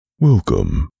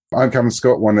Welcome. I'm Cameron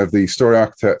Scott, one of the story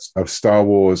architects of Star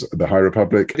Wars: The High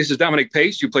Republic. This is Dominic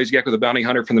Pace, who plays Gekko the Bounty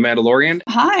Hunter from The Mandalorian.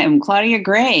 Hi, I'm Claudia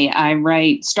Gray. I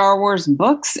write Star Wars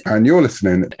books. And you're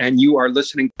listening. And you are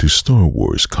listening to Star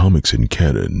Wars Comics in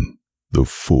Canon. The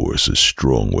Force is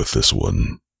strong with this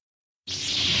one.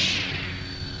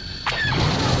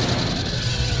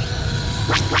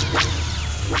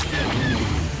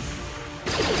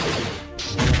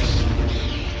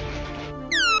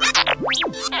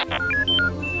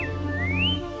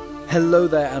 Hello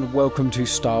there and welcome to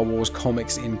Star Wars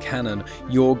Comics in Canon,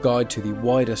 your guide to the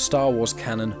wider Star Wars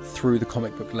canon through the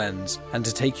comic book lens. And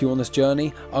to take you on this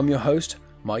journey, I'm your host,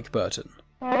 Mike Burton.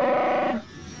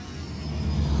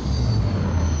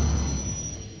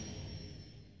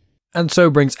 And so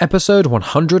brings episode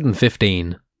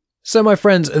 115. So my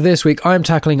friends, this week I'm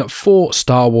tackling 4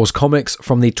 Star Wars comics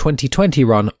from the 2020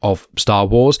 run of Star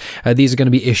Wars. These are going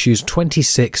to be issues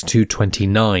 26 to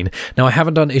 29. Now I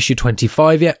haven't done issue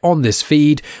 25 yet on this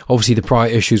feed. Obviously the prior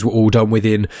issues were all done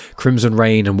within Crimson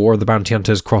Reign and War of the Bounty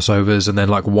Hunters crossovers and then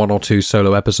like 1 or 2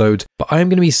 solo episodes. But I am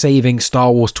going to be saving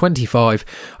Star Wars 25,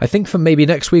 I think for maybe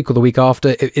next week or the week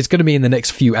after. It's going to be in the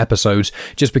next few episodes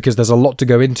just because there's a lot to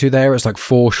go into there. It's like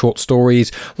 4 short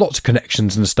stories, lots of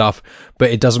connections and stuff,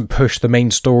 but it doesn't push the main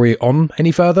story on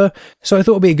any further. So I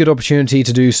thought it'd be a good opportunity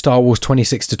to do Star Wars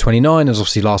 26 to 29, as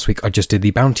obviously last week I just did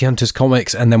the Bounty Hunters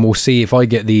comics, and then we'll see if I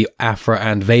get the Aphra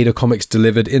and Vader comics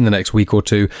delivered in the next week or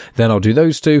 2, then I'll do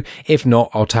those 2. If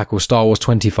not, I'll tackle Star Wars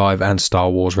 25 and Star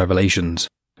Wars Revelations.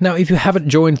 Now, if you haven't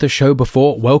joined the show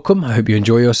before, welcome, I hope you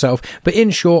enjoy yourself, but in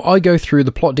short, I go through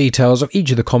the plot details of each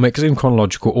of the comics in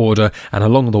chronological order, and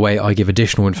along the way I give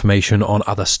additional information on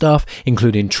other stuff,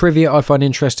 including trivia I find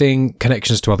interesting,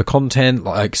 connections to other content,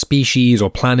 like species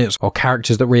or planets or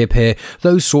characters that reappear,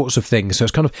 those sorts of things. So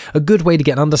it's kind of a good way to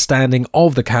get an understanding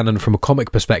of the canon from a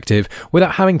comic perspective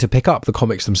without having to pick up the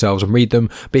comics themselves and read them,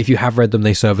 but if you have read them,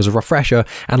 they serve as a refresher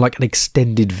and like an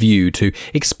extended view to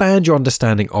expand your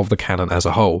understanding of the canon as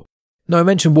a whole. Now, I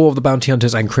mentioned War of the Bounty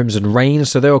Hunters and Crimson Reign,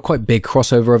 so they were quite big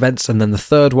crossover events, and then the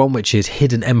third one, which is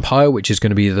Hidden Empire, which is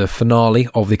going to be the finale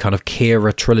of the kind of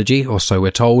Kira trilogy, or so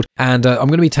we're told, and I'm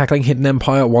going to be tackling Hidden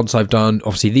Empire once I've done,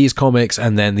 obviously, these comics,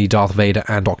 and then the Darth Vader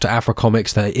and Dr. Aphra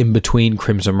comics that are in between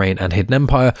Crimson Reign and Hidden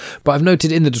Empire, but I've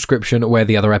noted in the description where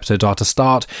the other episodes are to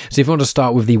start, so if you want to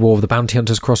start with the War of the Bounty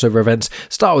Hunters crossover events,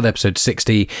 start with episode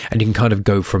 60, and you can kind of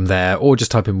go from there, or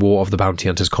just type in War of the Bounty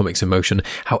Hunters comics in motion,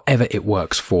 however it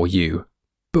works for you.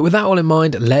 But with that all in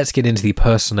mind, let's get into the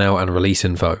personnel and release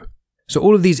info. So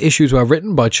all of these issues were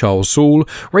written by Charles Soule.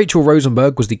 Rachel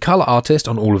Rosenberg was the colour artist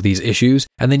on all of these issues.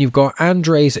 And then you've got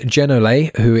Andres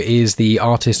Genole, who is the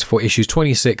artist for issues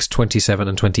 26, 27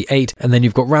 and 28. And then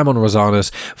you've got Ramon Rosanas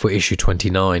for issue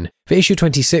 29. For issue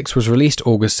 26 was released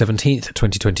August 17th,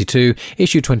 2022.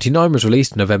 Issue 29 was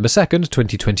released November 2nd,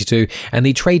 2022. And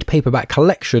the trade paperback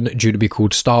collection, due to be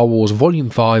called Star Wars Volume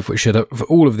 5, which should have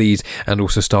all of these and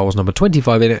also Star Wars number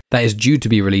 25 in it, that is due to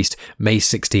be released May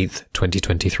 16th,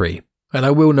 2023. And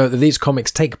I will note that these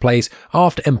comics take place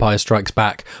after Empire Strikes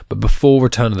Back, but before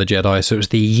Return of the Jedi, so it's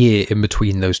the year in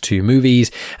between those 2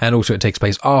 movies, and also it takes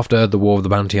place after the War of the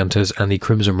Bounty Hunters and the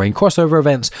Crimson Reign crossover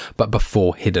events, but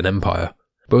before Hidden Empire.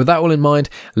 But with that all in mind,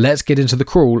 let's get into the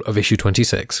crawl of issue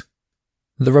 26.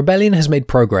 The Rebellion has made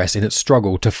progress in its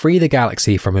struggle to free the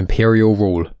galaxy from Imperial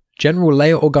rule. General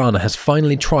Leia Organa has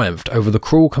finally triumphed over the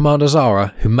cruel Commander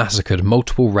Zara, who massacred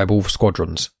multiple rebel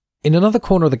squadrons. In another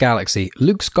corner of the galaxy,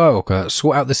 Luke Skywalker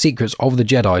sought out the secrets of the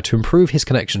Jedi to improve his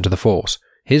connection to the Force.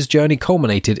 His journey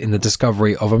culminated in the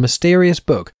discovery of a mysterious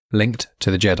book linked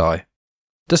to the Jedi.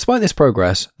 Despite this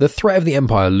progress, the threat of the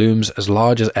Empire looms as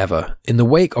large as ever. In the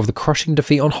wake of the crushing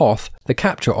defeat on Hoth, the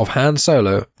capture of Han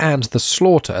Solo, and the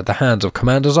slaughter at the hands of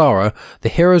Commander Zara, the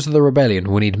heroes of the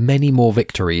Rebellion will need many more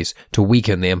victories to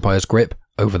weaken the Empire's grip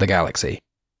over the galaxy.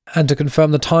 And to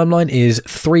confirm, the timeline is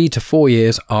 3 to 4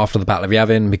 years after the Battle of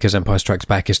Yavin, because Empire Strikes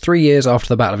Back is 3 years after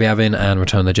the Battle of Yavin and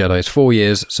Return of the Jedi is 4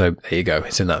 years, so there you go,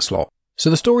 it's in that slot. So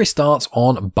the story starts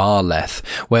on Barleth,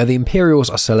 where the Imperials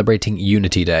are celebrating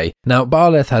Unity Day. Now,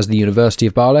 Barleth has the University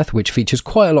of Barleth, which features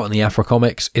quite a lot in the Aphra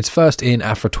comics. It's first in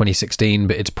Aphra 2016,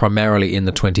 but it's primarily in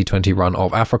the 2020 run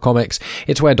of Aphra comics.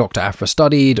 It's where Dr. Aphra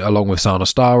studied, along with Sana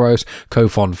Starros,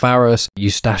 Kofon Faris,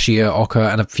 Eustacia Oka,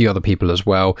 and a few other people as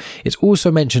well. It's also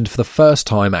mentioned for the first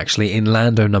time, actually, in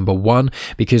Lando number 1,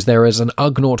 because there is an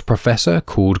Ugnaught professor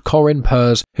called Corin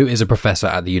Purs, who is a professor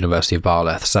at the University of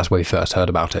Barleth, so that's where we first heard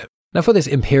about it. Now for this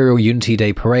Imperial Unity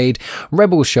Day parade,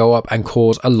 rebels show up and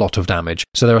cause a lot of damage.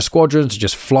 So there are squadrons that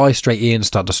just fly straight in,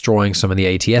 start destroying some of the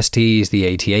AT-STs, the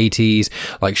AT-ATs,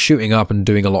 like shooting up and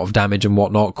doing a lot of damage and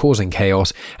whatnot, causing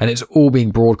chaos, and it's all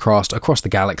being broadcast across the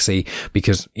galaxy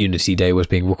because Unity Day was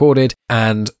being recorded,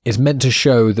 and it's meant to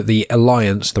show that the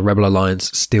Alliance, the Rebel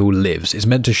Alliance, still lives. It's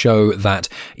meant to show that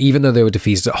even though they were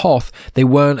defeated at Hoth, they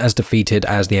weren't as defeated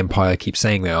as the Empire keeps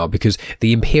saying they are, because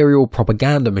the Imperial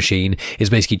propaganda machine is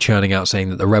basically churning out saying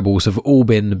that the rebels have all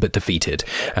been but defeated,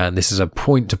 and this is a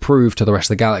point to prove to the rest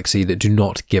of the galaxy that do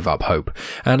not give up hope.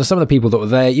 And some of the people that were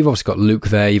there, you've obviously got Luke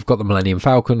there, you've got the Millennium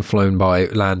Falcon flown by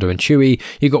Lando and Chewie,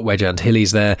 you've got Wedge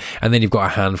Antilles there, and then you've got a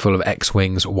handful of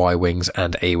X-Wings, Y-Wings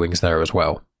and A-Wings there as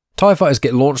well. TIE fighters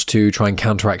get launched to try and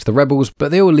counteract the rebels,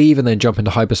 but they all leave and then jump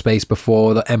into hyperspace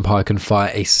before the Empire can fire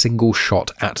a single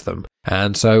shot at them.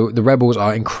 And so the rebels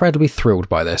are incredibly thrilled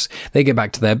by this. They get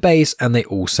back to their base and they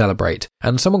all celebrate.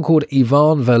 And someone called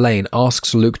Ivan Verlaine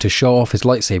asks Luke to show off his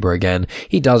lightsaber again.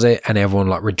 He does it and everyone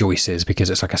rejoices because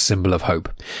it's like a symbol of hope.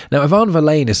 Now Ivan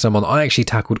Verlaine is someone I actually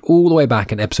tackled all the way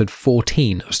back in episode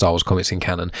 14 of Star Wars Comics in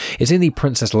Canon. It's in the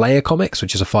Princess Leia comics,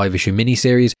 which is a 5-issue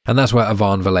miniseries, and that's where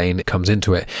Ivan Verlaine comes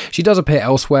into it. She does appear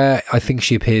elsewhere. I think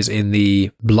she appears in the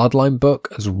Bloodline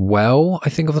book as well, I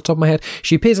think off the top of my head.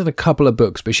 She appears in a couple of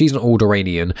books, but she's an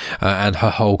Alderaanian, and her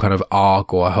whole kind of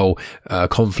arc or her whole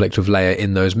conflict with Leia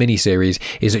in those miniseries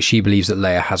is that she believes that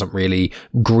Leia hasn't really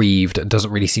grieved and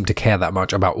doesn't really seem to care that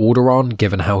much about Alderaan,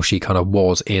 given how she kind of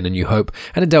was in A New Hope,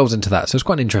 and it delves into that. So it's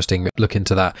quite an interesting look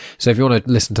into that. So if you want to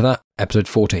listen to that, episode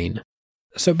 14.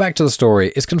 So back to the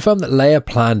story. It's confirmed that Leia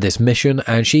planned this mission,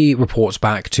 and she reports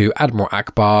back to Admiral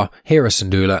Akbar, Hera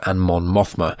Syndulla and Mon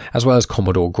Mothma, as well as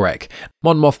Commodore Grek.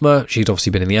 Mon Mothma, she's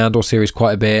obviously been in the Andor series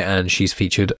quite a bit, and she's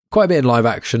featured quite a bit in live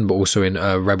action, but also in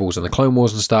Rebels and the Clone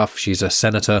Wars and stuff. She's a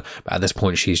senator, but at this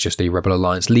point she's just a Rebel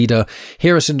Alliance leader.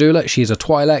 Hera Syndulla, she's a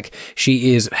Twi'lek.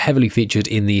 She is heavily featured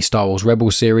in the Star Wars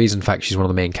Rebels series. In fact, she's one of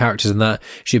the main characters in that.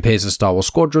 She appears in Star Wars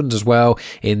Squadrons as well,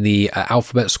 in the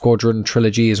Alphabet Squadron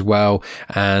trilogy as well,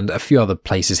 and a few other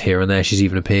places here and there. She's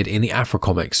even appeared in the Afro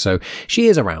comics, so she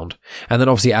is around. And then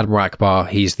obviously Admiral Akbar,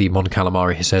 he's the Mon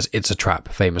Calamari who says it's a trap,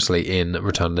 famously in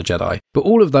Return of the Jedi. But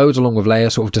all of those, along with Leia,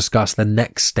 sort of discuss the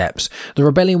next steps. The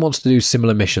Rebellion wants to do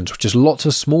similar missions, which is lots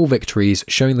of small victories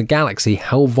showing the galaxy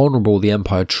how vulnerable the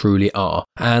Empire truly are.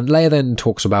 And Leia then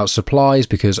talks about supplies,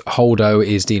 because Holdo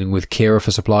is dealing with Kira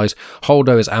for supplies.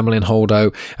 Holdo is Amelin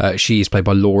Holdo. She's played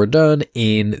by Laura Dern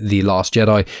in The Last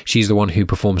Jedi. She's the one who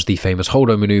performs the famous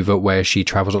Holdo maneuver where she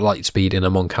travels at light speed in a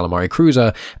Mon Calamari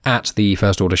cruiser at the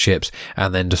First Order ships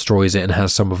and then destroys it, and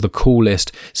has some of the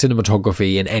coolest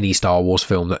cinematography in any Star Wars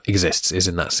film that exists is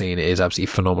in that scene. It is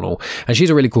absolutely phenomenal. And she's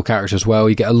a really cool character as well.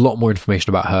 You get a lot more information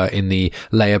about her in the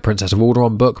Leia Princess of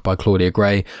Alderaan book by Claudia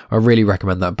Gray. I really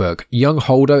recommend that book. Young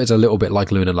Holdo is a little bit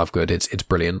like Luna Lovegood. It's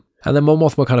brilliant. And then Mon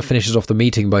Mothma kind of finishes off the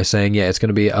meeting by saying, yeah, it's going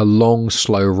to be a long,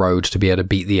 slow road to be able to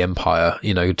beat the Empire,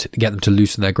 to get them to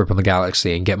loosen their grip on the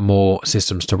galaxy and get more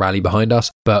systems to rally behind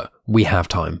us, but we have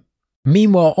time.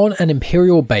 Meanwhile, on an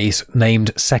Imperial base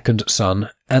named Second Sun,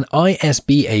 an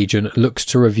ISB agent looks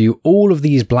to review all of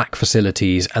these black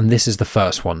facilities, and this is the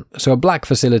first one. So a black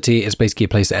facility is basically a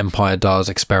place that Empire does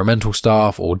experimental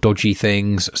stuff or dodgy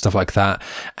things, stuff like that,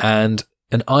 and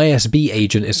an ISB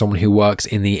agent is someone who works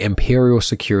in the Imperial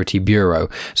Security Bureau.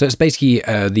 So it's basically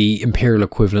the Imperial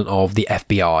equivalent of the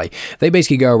FBI. They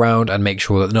basically go around and make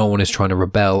sure that no one is trying to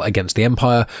rebel against the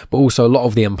Empire, but also a lot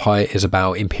of the Empire is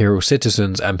about Imperial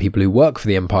citizens and people who work for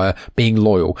the Empire being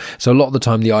loyal. So a lot of the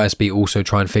time the ISB also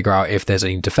try and figure out if there's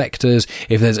any defectors,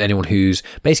 if there's anyone who's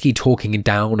basically talking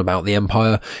down about the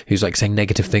Empire, who's saying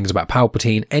negative things about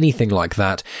Palpatine, anything like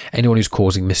that, anyone who's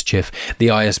causing mischief. The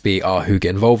ISB are who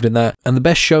get involved in that. And the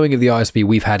best showing of the ISB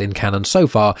we've had in canon so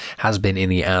far has been in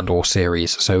the Andor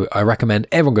series, so I recommend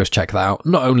everyone goes check that out,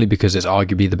 not only because it's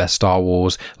arguably the best Star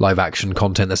Wars live action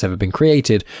content that's ever been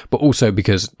created, but also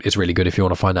because it's really good if you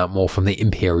want to find out more from the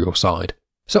Imperial side.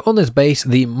 So on this base,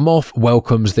 the Moff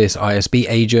welcomes this ISB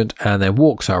agent and then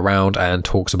walks her around and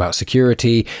talks about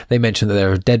security. They mention that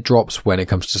there are dead drops when it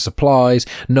comes to supplies.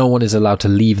 No one is allowed to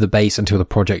leave the base until the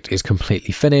project is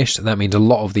completely finished. That means a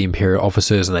lot of the Imperial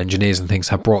officers and engineers and things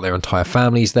have brought their entire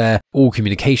families there. All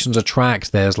communications are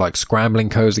tracked. There's scrambling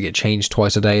codes that get changed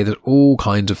twice a day. There's all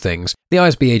kinds of things. The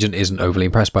ISB agent isn't overly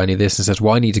impressed by any of this and says,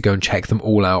 well, I need to go and check them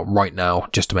all out right now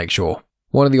just to make sure.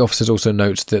 One of the officers also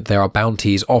notes that there are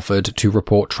bounties offered to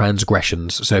report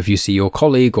transgressions. So if you see your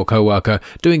colleague or co-worker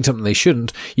doing something they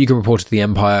shouldn't, you can report it to the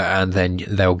Empire and then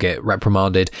they'll get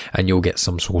reprimanded and you'll get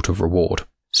some sort of reward.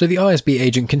 So the ISB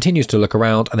agent continues to look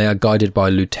around and they are guided by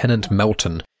Lieutenant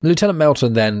Melton. Lieutenant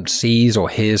Melton then sees or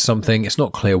hears something, it's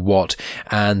not clear what,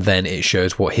 and then it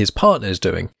shows what his partner is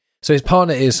doing. So his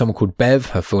partner is someone called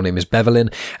Bev, her full name is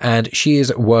Bevelyn, and she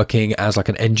is working as like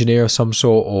an engineer of some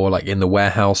sort or like in the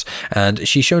warehouse, and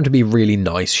she's shown to be really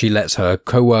nice. She lets her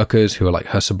co-workers, who are like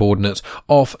her subordinates,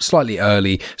 off slightly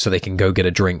early so they can go get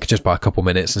a drink just by a couple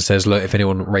minutes, and says, look, if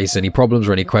anyone raises any problems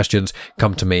or any questions,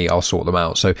 come to me, I'll sort them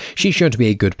out. So she's shown to be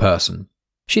a good person.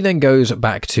 She then goes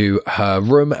back to her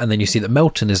room, and then you see that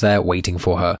Melton is there waiting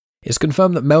for her. It's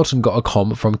confirmed that Melton got a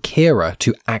comm from Kira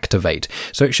to activate,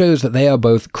 so it shows that they are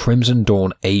both Crimson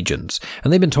Dawn agents,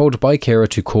 and they've been told by Kira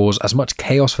to cause as much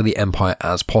chaos for the Empire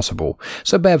as possible.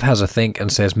 So Bev has a think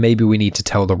and says maybe we need to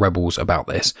tell the rebels about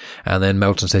this, and then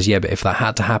Melton says yeah, but if that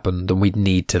had to happen, then we'd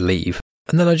need to leave.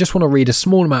 And then I just want to read a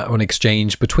small amount of an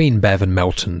exchange between Bev and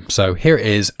Melton, so here it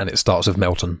is, and it starts with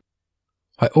Melton.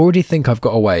 I already think I've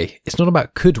got away. It's not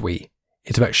about could we,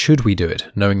 it's about should we do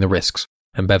it, knowing the risks.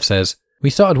 And Bev says, we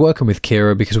started working with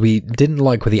Kira because we didn't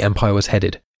like where the Empire was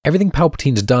headed. Everything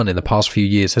Palpatine's done in the past few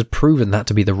years has proven that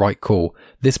to be the right call,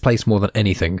 this place more than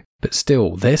anything. But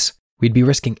still, we'd be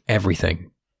risking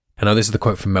everything. And now this is the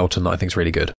quote from Melton that I think is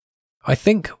really good. I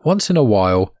think, once in a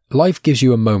while, life gives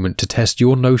you a moment to test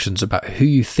your notions about who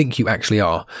you think you actually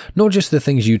are, not just the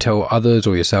things you tell others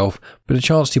or yourself, but a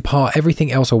chance to part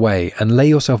everything else away and lay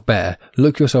yourself bare,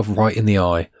 look yourself right in the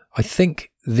eye. I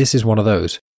think this is one of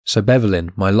those. So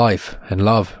Bevelyn, my life and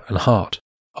love and heart,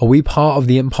 are we part of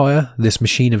the Empire, this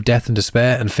machine of death and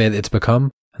despair and fear that it's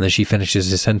become? And then she finishes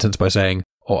his sentence by saying,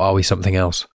 or are we something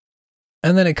else?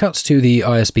 And then it cuts to the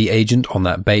ISB agent on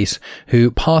that base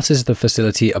who passes the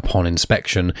facility upon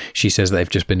inspection. She says they've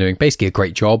just been doing basically a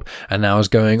great job and now is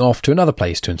going off to another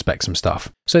place to inspect some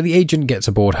stuff. So the agent gets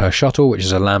aboard her shuttle, which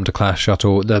is a Lambda class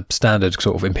shuttle, the standard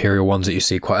sort of Imperial ones that you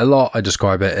see quite a lot. I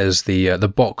describe it as the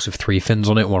box with 3 fins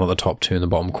on it, one on the top, 2 in the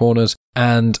bottom corners.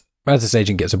 And as this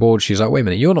agent gets aboard, she's like, wait a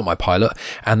minute, you're not my pilot.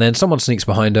 And then someone sneaks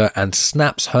behind her and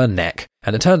snaps her neck.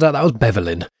 And it turns out that was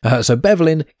Bevelyn. So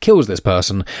Bevelyn kills this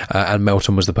person, and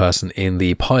Melton was the person in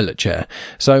the pilot chair.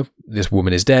 So this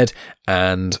woman is dead,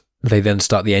 and they then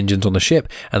start the engines on the ship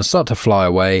and start to fly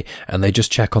away, and they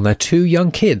just check on their 2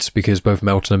 young kids because both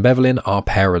Melton and Bevelyn are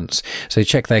parents. So they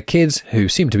check their kids, who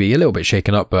seem to be a little bit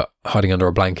shaken up but hiding under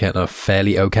a blanket and are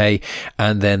fairly okay,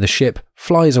 and then the ship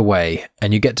flies away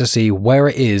and you get to see where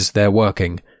it is they're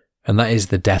working, and that is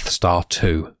the Death Star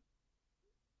 2.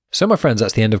 So my friends,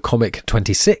 that's the end of comic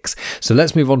 26, so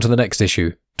let's move on to the next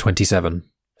issue, 27.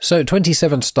 So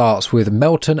 27 starts with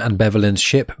Melton and Bevelyn's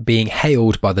ship being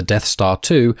hailed by the Death Star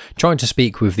 2, trying to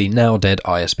speak with the now dead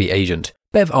ISB agent.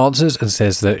 Bev answers and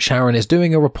says that Sharon is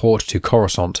doing a report to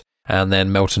Coruscant, and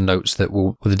then Melton notes that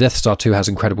the Death Star 2 has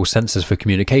incredible sensors for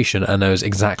communication and knows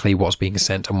exactly what's being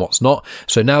sent and what's not.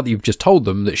 So now that you've just told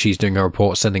them that she's doing a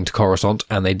report sending to Coruscant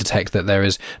and they detect that there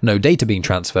is no data being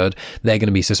transferred, they're going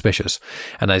to be suspicious.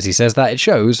 And as he says that, it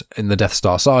shows in the Death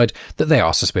Star side that they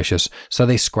are suspicious, so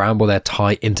they scramble their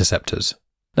TIE interceptors.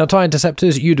 Now, TIE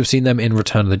interceptors, you'd have seen them in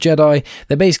Return of the Jedi.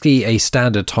 They're basically a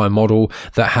standard TIE model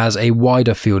that has a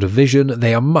wider field of vision.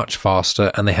 They are much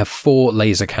faster and they have 4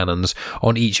 laser cannons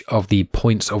on each of the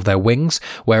points of their wings,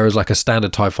 whereas like a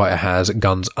standard TIE fighter has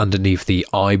guns underneath the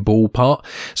eyeball part.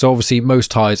 So obviously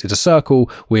most TIEs, it's a circle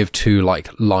with 2 like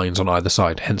lines on either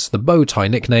side, hence the bow tie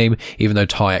nickname, even though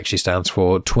TIE actually stands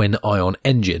for Twin Ion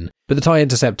Engine. But the TIE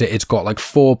Interceptor, it's got like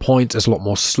 4 points, it's a lot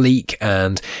more sleek,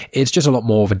 and it's just a lot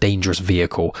more of a dangerous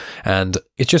vehicle, and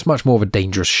it's just much more of a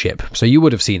dangerous ship. So you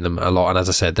would have seen them a lot, and as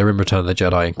I said, they're in Return of the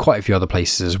Jedi and quite a few other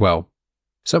places as well.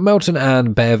 So Melton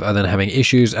and Bev are then having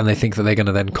issues, and they think that they're going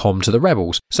to then comm to the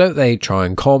rebels. So they try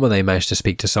and comm, and they manage to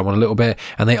speak to someone a little bit,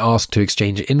 and they ask to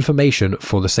exchange information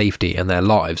for the safety and their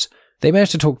lives. They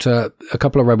managed to talk to a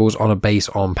couple of rebels on a base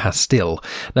on Pastille.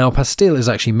 Now, Pastille is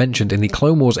actually mentioned in the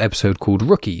Clone Wars episode called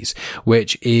Rookies,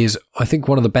 which is, I think,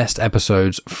 one of the best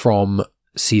episodes from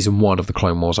Season 1 of the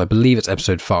Clone Wars. I believe it's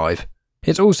Episode 5.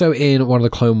 It's also in one of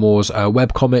the Clone Wars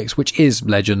webcomics, which is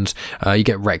Legends. You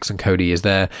get Rex and Cody is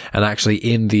there, and actually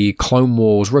in the Clone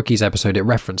Wars Rookies episode, it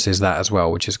references that as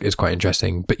well, which is quite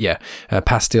interesting. But yeah,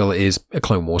 Pastille is a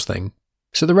Clone Wars thing.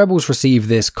 So the rebels receive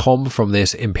this comm from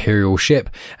this Imperial ship,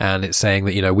 and it's saying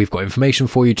that, you know, we've got information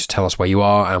for you, just tell us where you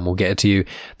are and we'll get it to you.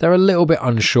 They're a little bit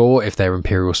unsure if they're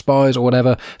Imperial spies or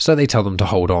whatever, so they tell them to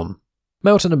hold on.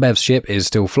 Melton and Bev's ship is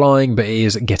still flying, but it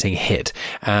is getting hit,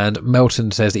 and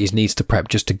Melton says that he needs to prep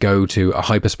just to go to a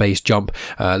hyperspace jump.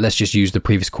 Let's just use the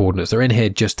previous coordinates they're in here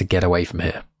just to get away from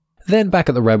here. Then back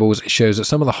at the Rebels, it shows that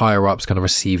some of the higher-ups kind of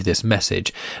receive this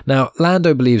message. Now,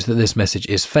 Lando believes that this message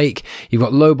is fake. You've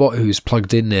got Lobot who's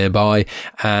plugged in nearby,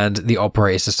 and the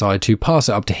operators decide to pass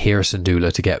it up to Hera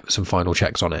Syndulla to get some final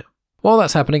checks on it. While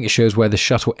that's happening, it shows where the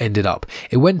shuttle ended up.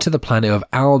 It went to the planet of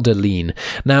Alderaan.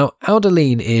 Now,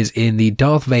 Alderaan is in the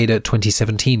Darth Vader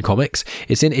 2017 comics.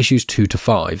 It's in issues 2 to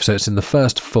 5, so it's in the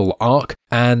first full arc,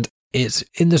 and it's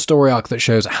in the story arc that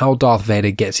shows how Darth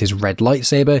Vader gets his red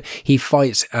lightsaber. He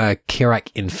fights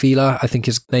Kirak Infila, I think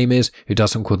his name is, who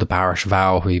does something called the Barash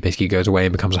Vow, who he basically goes away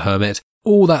and becomes a hermit.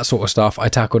 All that sort of stuff I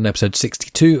tackled in episode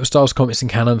 62 of Star Wars Comics in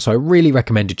Canon, so I really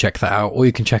recommend you check that out, or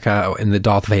you can check it out in the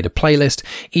Darth Vader playlist.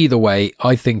 Either way,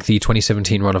 I think the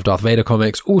 2017 run of Darth Vader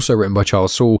comics, also written by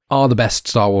Charles Soule, are the best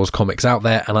Star Wars comics out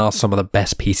there and are some of the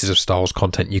best pieces of Star Wars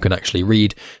content you can actually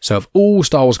read. So of all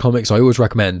Star Wars comics, I always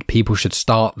recommend people should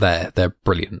start there. They're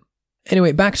brilliant.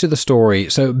 Anyway, back to the story.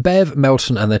 So Bev,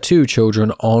 Melton and their 2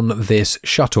 children on this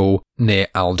shuttle near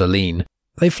Alderaan.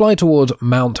 They fly towards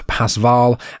Mount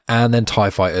Pasval, and then TIE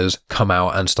fighters come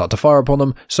out and start to fire upon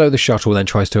them, so the shuttle then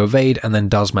tries to evade and then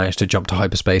does manage to jump to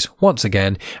hyperspace once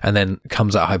again, and then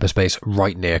comes out of hyperspace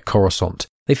right near Coruscant.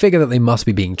 They figure that they must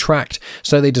be being tracked,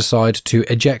 so they decide to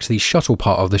eject the shuttle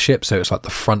part of the ship, so it's like the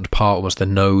front part, almost the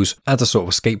nose, as a sort of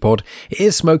escape pod. It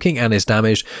is smoking and is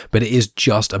damaged, but it is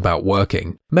just about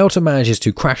working. Melton manages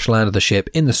to crash land the ship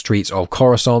in the streets of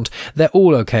Coruscant. They're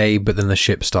all okay, but then the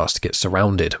ship starts to get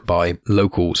surrounded by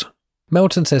locals.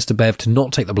 Melton says to Bev to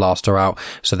not take the blaster out,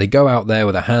 so they go out there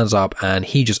with their hands up, and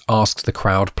he just asks the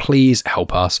crowd, please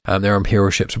help us. There are Imperial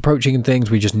ships approaching and things,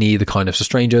 we just need the kindness of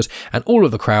strangers, and all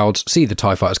of the crowds see the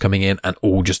TIE fighters coming in and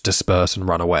all just disperse and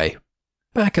run away.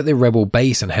 Back at the Rebel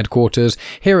base and headquarters,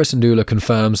 Hera Syndulla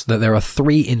confirms that there are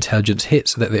 3 intelligence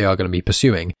hits that they are going to be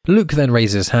pursuing. Luke then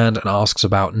raises his hand and asks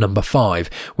about number 5,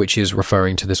 which is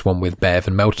referring to this one with Bev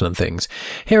and Melton and things.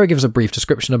 Hera gives a brief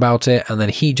description about it, and then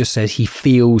he just says he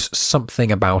feels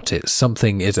something about it.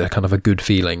 Something is a kind of a good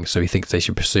feeling, so he thinks they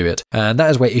should pursue it. And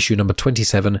that is where issue number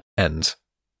 27 ends.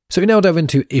 So we now delve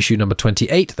into issue number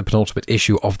 28, the penultimate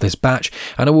issue of this batch,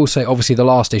 and I will say obviously the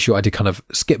last issue I did kind of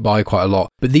skip by quite a lot,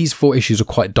 but these 4 issues are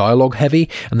quite dialogue heavy,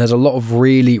 and there's a lot of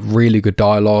really, really good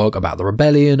dialogue about the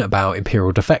rebellion, about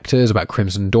Imperial defectors, about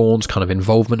Crimson Dawn's kind of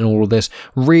involvement in all of this.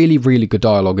 Really, really good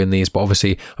dialogue in these, but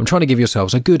obviously I'm trying to give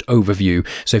yourselves a good overview,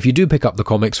 so if you do pick up the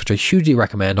comics, which I hugely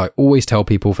recommend, I always tell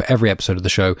people for every episode of the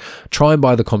show, try and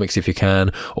buy the comics if you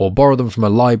can, or borrow them from a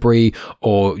library,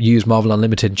 or use Marvel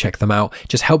Unlimited and check them out.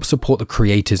 Just help support the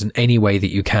creators in any way that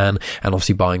you can, and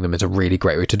obviously buying them is a really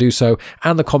great way to do so,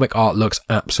 and the comic art looks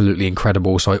absolutely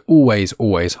incredible, so I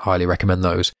always highly recommend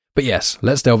those. But yes,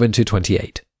 let's delve into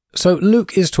 28. So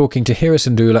Luke is talking to Hera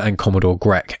Syndulla and Commodore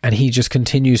Grek, and he just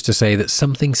continues to say that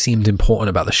something seemed important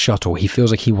about the shuttle. He feels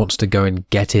like he wants to go and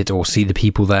get it or see the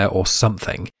people there or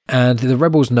something. And the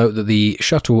rebels note that the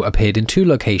shuttle appeared in 2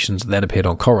 locations, then appeared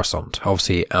on Coruscant,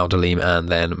 obviously Alderaan and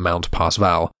then Mount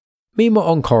Pasval. Meanwhile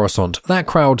on Coruscant, that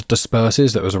crowd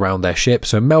disperses that was around their ship,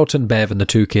 so Melton, Bev and the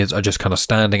 2 kids are just kind of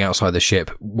standing outside the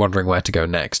ship, wondering where to go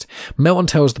next. Melton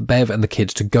tells Bev and the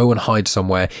kids to go and hide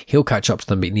somewhere. He'll catch up to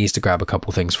them, but he needs to grab a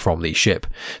couple things from the ship.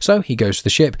 So he goes to the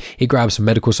ship, he grabs some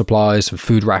medical supplies, some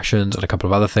food rations and a couple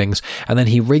of other things, and then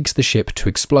he rigs the ship to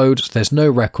explode, so there's no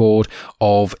record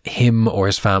of him or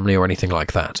his family or anything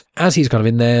like that. As he's kind of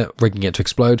in there, rigging it to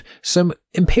explode, some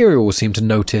Imperials seem to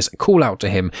notice, call out to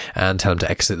him and tell him to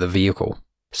exit the vehicle.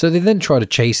 So they then try to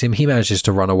chase him, he manages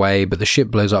to run away, but the ship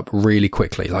blows up really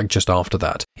quickly, like just after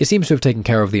that. It seems to have taken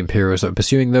care of the Imperials that are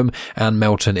pursuing them, and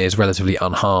Melton is relatively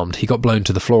unharmed. He got blown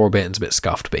to the floor a bit and is a bit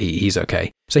scuffed, but he's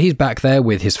okay. So he's back there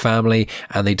with his family,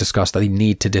 and they discuss that they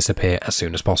need to disappear as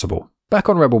soon as possible. Back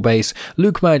on Rebel base,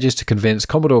 Luke manages to convince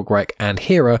Commodore Grek and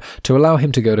Hera to allow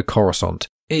him to go to Coruscant.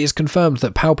 It is confirmed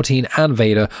that Palpatine and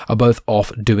Vader are both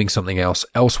off doing something else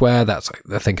elsewhere. That's,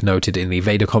 I think, noted in the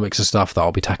Vader comics and stuff that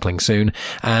I'll be tackling soon.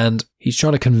 And he's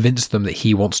trying to convince them that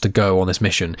he wants to go on this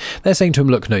mission. They're saying to him,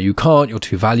 look, no, you can't. You're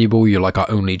too valuable. You're like our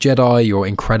only Jedi. You're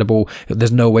incredible.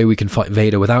 There's no way we can fight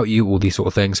Vader without you, all these sort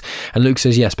of things. And Luke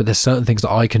says, yes, but there's certain things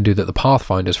that I can do that the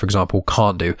Pathfinders, for example,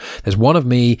 can't do. There's one of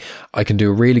me. I can do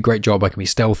a really great job. I can be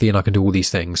stealthy and I can do all these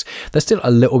things. They're still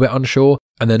a little bit unsure.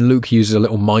 And then Luke uses a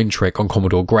little mind trick on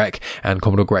Commodore Grek, and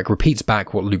Commodore Grek repeats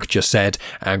back what Luke just said,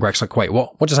 and Grek's like, wait,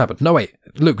 what? What just happened? No, wait,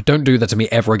 Luke, don't do that to me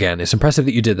ever again. It's impressive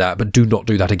that you did that, but do not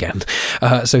do that again.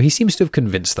 So he seems to have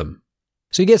convinced them.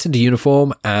 So he gets into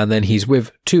uniform, and then he's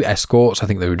with 2 escorts. I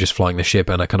think they were just flying the ship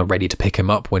and are kind of ready to pick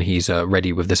him up when he's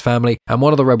ready with this family. And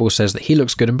one of the rebels says that he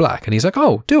looks good in black. And he's like,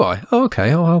 oh, do I? Oh,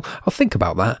 okay, I'll think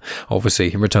about that.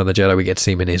 Obviously, in Return of the Jedi, we get to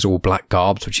see him in his all black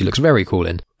garbs, which he looks very cool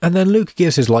in. And then Luke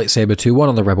gives his lightsaber to one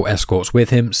of the rebel escorts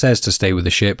with him, says to stay with the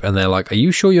ship, and they're like, are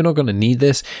you sure you're not going to need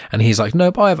this? And he's like,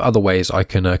 nope, I have other ways I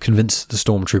can convince the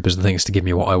stormtroopers and things to give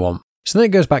me what I want. So then it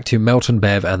goes back to Melton,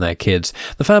 Bev, and their kids.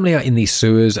 The family are in these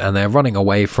sewers, and they're running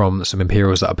away from some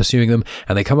Imperials that are pursuing them,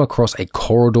 and they come across a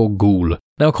corridor ghoul.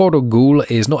 Now, Corridor Ghoul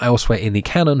is not elsewhere in the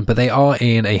canon, but they are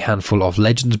in a handful of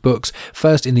Legends books,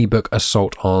 first in the book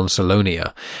Assault on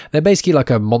Salonia. They're basically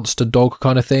like a monster dog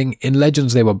kind of thing. In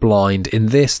Legends, they were blind. In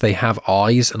this, they have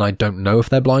eyes, and I don't know if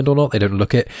they're blind or not. They don't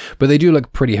look it, but they do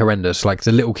look pretty horrendous. Like,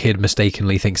 the little kid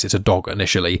mistakenly thinks it's a dog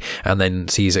initially, and then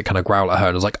sees it kind of growl at her,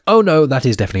 and is like, oh no, that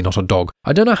is definitely not a dog.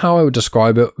 I don't know how I would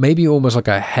describe it. Maybe almost like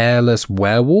a hairless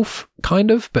werewolf,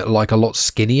 kind of, but like a lot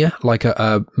skinnier, like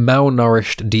a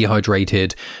malnourished,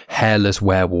 dehydrated, hairless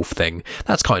werewolf thing.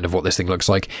 That's kind of what this thing looks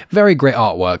like. Very great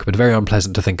artwork, but very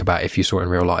unpleasant to think about if you saw it in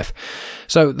real life.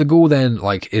 So the ghoul then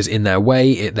is in their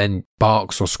way. It then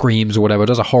barks or screams or whatever,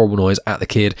 does a horrible noise at the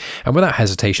kid, and without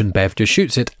hesitation, Bev just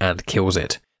shoots it and kills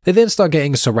it. They then start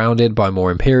getting surrounded by more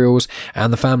Imperials,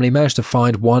 and the family manage to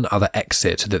find one other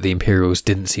exit that the Imperials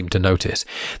didn't seem to notice.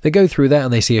 They go through there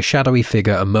and they see a shadowy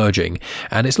figure emerging,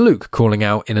 and it's Luke calling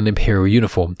out in an Imperial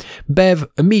uniform. Bev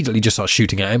immediately just starts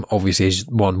shooting at him, obviously as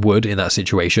one would in that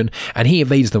situation, and he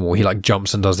evades them all. He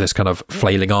jumps and does this kind of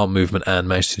flailing arm movement and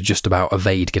manages to just about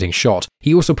evade getting shot.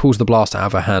 He also pulls the blaster out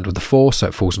of her hand with the force, so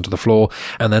it falls onto the floor,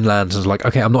 and then lands and is like,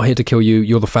 okay, I'm not here to kill you,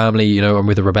 you're the family, I'm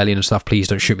with the rebellion and stuff, please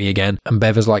don't shoot me again. And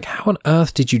Bev is like, how on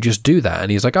earth did you just do that? And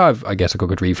he's like, I guess I've got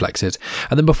good reflexes.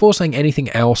 And then before saying anything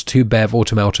else to Bev or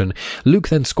to Melton, Luke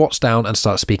then squats down and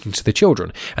starts speaking to the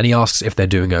children. And he asks if they're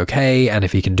doing okay and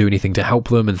if he can do anything to help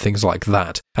them and things like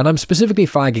that. And I'm specifically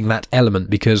flagging that element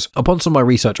because upon some of my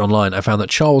research online, I found that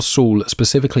Charles Soule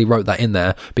specifically wrote that in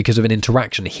there because of an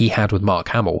interaction he had with Mark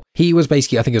Hamill. He was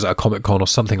basically, I think it was at a Comic-Con or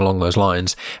something along those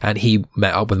lines, and he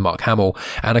met up with Mark Hamill,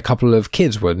 and a couple of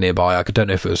kids were nearby. I don't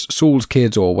know if it was Saule's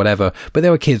kids or whatever, but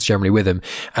there were kids generally with him,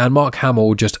 and Mark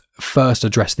Hamill just first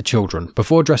addressed the children.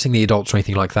 Before addressing the adults or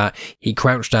anything like that, he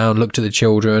crouched down, looked at the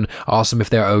children, asked them if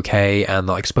they're okay, and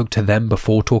spoke to them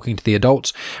before talking to the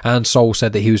adults. And Soule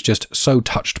said that he was just so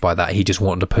touched by that, he just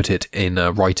wanted to put it in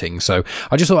writing. So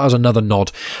I just thought that was another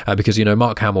nod because,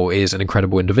 Mark Hamill is an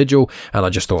incredible individual, and I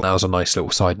just thought that was a nice little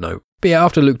side note. But yeah,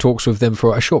 after Luke talks with them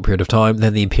for a short period of time,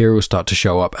 then the Imperials start to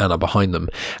show up and are behind them.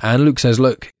 And Luke says,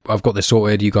 look, I've got this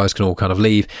sorted, you guys can all kind of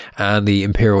leave. And the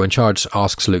Imperial in charge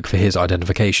asks Luke for his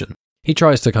identification. He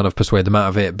tries to kind of persuade them out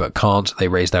of it, but can't. They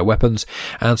raise their weapons.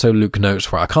 And so Luke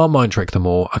notes, I can't mind trick them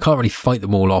all. I can't really fight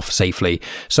them all off safely.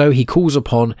 So he calls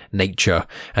upon nature.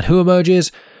 And who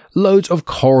emerges? Loads of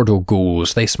corridor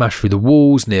ghouls. They smash through the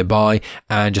walls nearby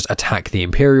and just attack the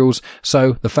Imperials.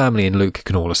 So the family and Luke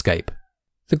can all escape.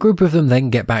 The group of them then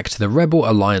get back to the Rebel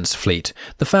Alliance fleet.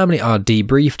 The family are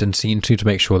debriefed and seen to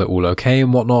make sure they're all okay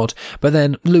and whatnot, but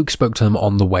then Luke spoke to them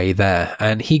on the way there,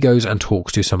 and he goes and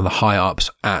talks to some of the high-ups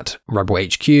at Rebel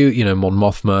HQ, Mon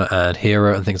Mothma and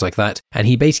Hera and things like that, and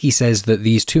he basically says that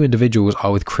these two individuals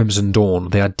are with Crimson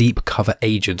Dawn. They are deep cover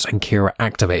agents and Kira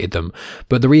activated them,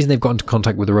 but the reason they've got into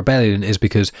contact with the Rebellion is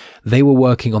because they were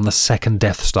working on the second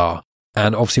Death Star.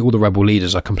 And obviously all the rebel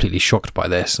leaders are completely shocked by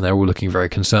this, and they're all looking very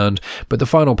concerned. But the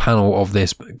final panel of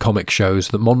this comic shows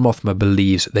that Mon Mothma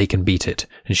believes they can beat it,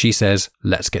 and she says,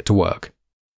 let's get to work.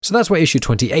 So that's where issue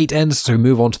 28 ends, so we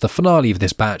move on to the finale of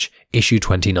this batch, issue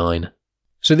 29.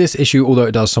 So this issue, although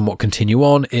it does somewhat continue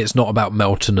on, it's not about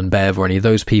Melton and Bev or any of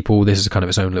those people. This is kind of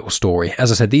its own little story.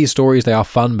 As I said, these stories, they are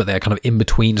fun, but they're kind of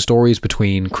in-between stories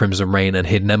between Crimson Reign and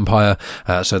Hidden Empire.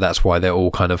 So that's why they're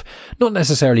all kind of not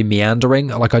necessarily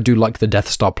meandering. I do like the Death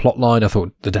Star plotline. I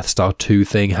thought the Death Star 2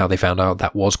 thing, how they found out,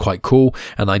 that was quite cool,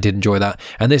 and I did enjoy that.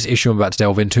 And this issue I'm about to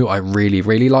delve into, I really,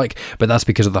 really like, but that's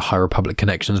because of the High Republic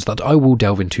connections that I will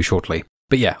delve into shortly.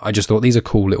 But yeah, I just thought these are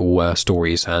cool little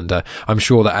stories, and I'm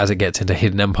sure that as it gets into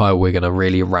Hidden Empire, we're going to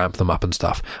really ramp them up and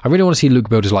stuff. I really want to see Luke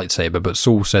build his lightsaber, but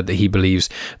Saul said that he believes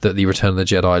that the Return of the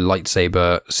Jedi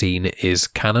lightsaber scene is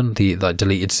canon, the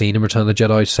deleted scene in Return of the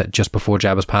Jedi set just before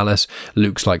Jabba's palace.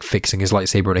 Luke's fixing his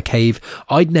lightsaber in a cave.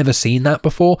 I'd never seen that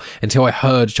before until I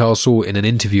heard Charles Soule in an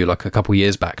interview a couple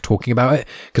years back talking about it,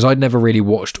 because I'd never really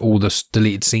watched all the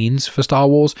deleted scenes for Star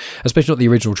Wars, especially not the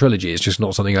original trilogy. It's just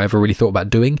not something I ever really thought about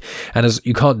doing, and as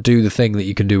you can't do the thing that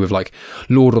you can do with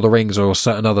Lord of the Rings or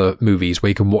certain other movies where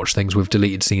you can watch things with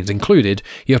deleted scenes included.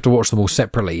 You have to watch them all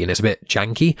separately, and it's a bit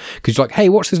janky because you're hey,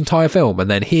 watch this entire film, and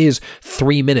then here's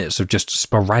 3 minutes of just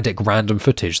sporadic random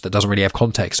footage that doesn't really have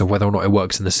context of whether or not it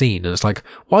works in the scene, and it's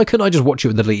why couldn't I just watch it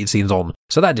with the deleted scenes on?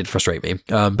 So that did frustrate me,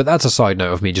 but that's a side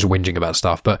note of me just whinging about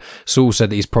stuff. But Saul said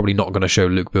that he's probably not going to show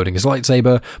Luke building his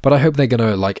lightsaber, but I hope they're going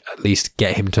to at least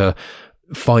get him to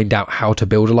find out how to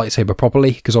build a lightsaber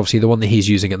properly, because obviously the one that he's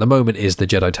using at the moment is the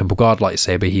Jedi Temple Guard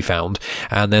lightsaber he found,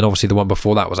 and then obviously the one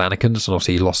before that was Anakin's, and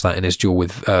obviously he lost that in his duel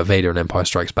with Vader in Empire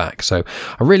Strikes Back. So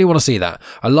I really want to see that.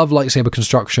 I love lightsaber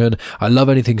construction. I love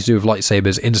anything to do with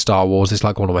lightsabers in Star Wars. It's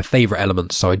like one of my favourite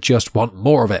elements, so I just want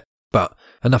more of it. But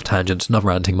enough tangents, enough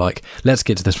ranting, Mike. Let's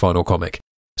get to this final comic.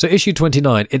 So issue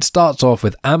 29, it starts off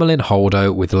with Amilyn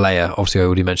Holdo with Leia. Obviously, I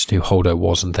already mentioned who Holdo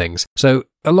was and things. So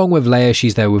along with Leia,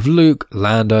 she's there with Luke,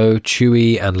 Lando,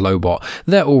 Chewie, and Lobot.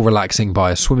 They're all relaxing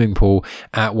by a swimming pool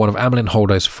at one of Amilyn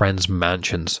Holdo's friends'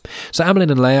 mansions. So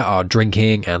Amilyn and Leia are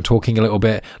drinking and talking a little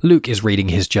bit. Luke is reading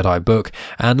his Jedi book,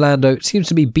 and Lando seems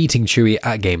to be beating Chewie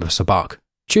at a game of sabacc.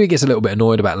 Chewie gets a little bit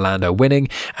annoyed about Lando winning,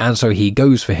 and so he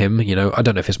goes for him. You know, I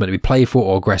don't know if it's meant to be playful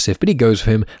or aggressive, but he goes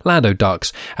for him. Lando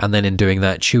ducks, and then in doing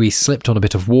that, Chewie slipped on a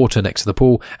bit of water next to the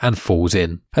pool and falls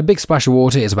in. A big splash of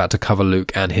water is about to cover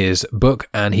Luke and his book,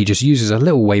 and he just uses a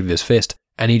little wave of his fist,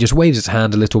 and he just waves his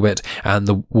hand a little bit, and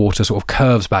the water sort of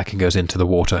curves back and goes into the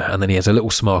water, and then he has a little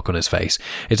smirk on his face.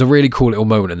 It's a really cool little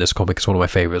moment in this comic. It's one of my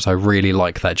favourites. I really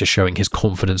like that, just showing his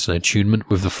confidence and attunement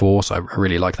with the Force. I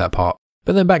really like that part.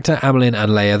 But then back to Amilyn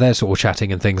and Leia, they're sort of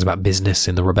chatting and things about business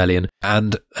in the rebellion,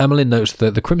 and Amilyn notes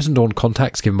that the Crimson Dawn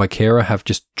contacts given by Kira have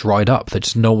just dried up, that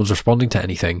just no one's responding to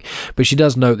anything. But she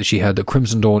does note that she heard that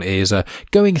Crimson Dawn is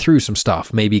going through some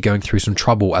stuff, maybe going through some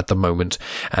trouble at the moment,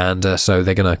 and so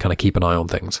they're going to kind of keep an eye on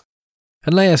things.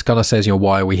 And Leia kind of says, you know,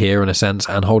 why are we here in a sense?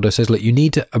 And Holdo says, look, you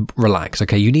need to relax,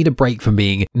 okay? You need a break from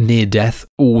being near death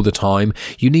all the time.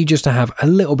 You need just to have a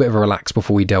little bit of a relax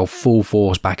before we delve full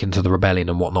force back into the rebellion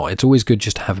and whatnot. It's always good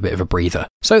just to have a bit of a breather.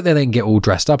 So they then get all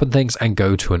dressed up and things and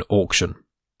go to an auction.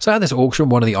 So at this auction,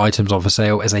 one of the items on for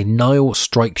sale is a Nihil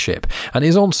strike ship, and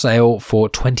is on sale for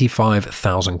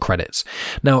 25,000 credits.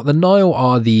 Now, the Nihil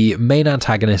are the main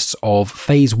antagonists of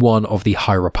Phase 1 of the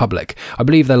High Republic. I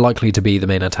believe they're likely to be the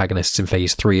main antagonists in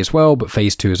Phase 3 as well, but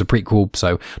Phase 2 is a prequel,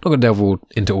 so not going to delve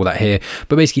into all that here.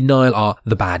 But basically, Nihil are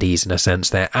the baddies in a sense.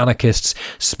 They're anarchists,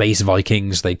 space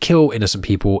Vikings, they kill innocent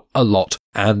people a lot.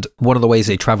 And one of the ways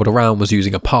they travelled around was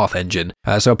using a path engine.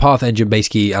 So a path engine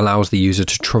basically allows the user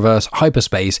to traverse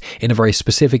hyperspace in a very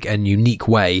specific and unique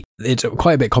way. It's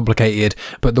quite a bit complicated,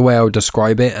 but the way I would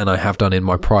describe it, and I have done in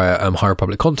my prior High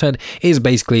Republic content, is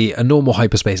basically a normal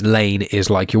hyperspace lane is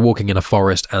like you're walking in a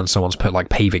forest and someone's put like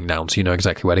paving down so you know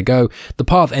exactly where to go. The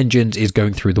path engines is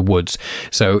going through the woods,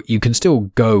 so you can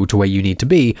still go to where you need to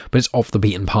be, but it's off the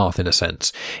beaten path in a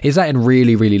sense. Is that in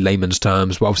really, really layman's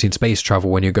terms? Well, obviously in space travel,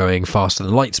 when you're going faster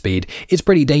than light speed, it's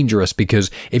pretty dangerous,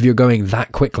 because if you're going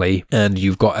that quickly and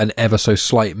you've got an ever so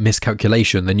slight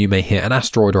miscalculation, then you may hit an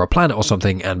asteroid or a planet or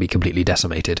something and be completely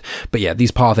decimated. But yeah,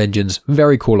 these path engines,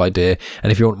 very cool idea,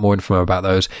 and if you want more info about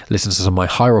those, listen to some of my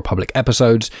High Republic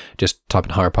episodes. Just type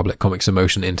in High Republic Comics in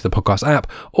Motion into the podcast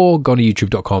app, or go to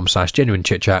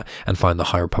youtube.com/genuinechitchat and find the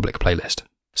High Republic playlist.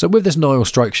 So with this Nihil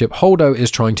strike ship, Holdo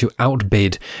is trying to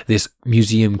outbid this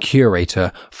museum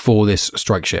curator for this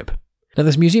strike ship. Now,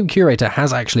 this museum curator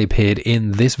has actually appeared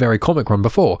in this very comic run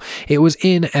before. It was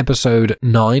in episode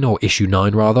 9, or issue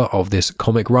 9 rather, of this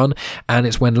comic run, and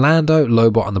it's when Lando,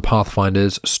 Lobot and the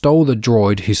Pathfinders stole the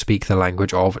droid who speak the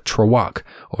language of Trawak,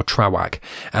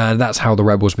 and that's how the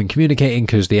rebels have been communicating,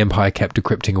 because the Empire kept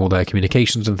decrypting all their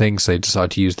communications and things, so they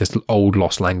decided to use this old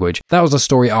lost language. That was the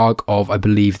story arc of, I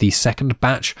believe, the second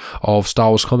batch of Star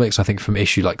Wars comics, I think from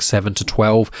issue like 7 to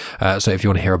 12, so if you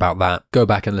want to hear about that, go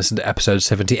back and listen to episode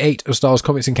 78 of Star Wars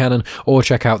Comics in Canon, or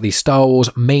check out the Star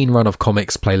Wars main run of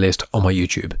comics playlist on my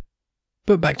YouTube.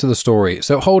 But back to the story.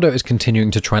 So Holdo is continuing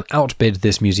to try and outbid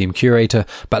this museum curator,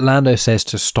 but Lando says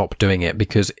to stop doing it,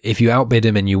 because if you outbid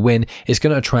him and you win, it's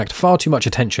going to attract far too much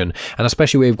attention, and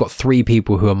especially where you've got 3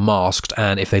 people who are masked,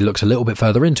 and if they looked a little bit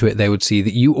further into it, they would see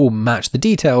that you all match the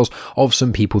details of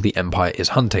some people the Empire is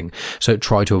hunting. So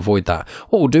try to avoid that.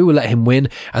 What we'll do, we'll let him win,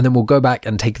 and then we'll go back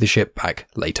and take the ship back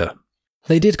later.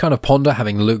 They did kind of ponder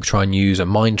having Luke try and use a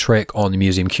mind trick on the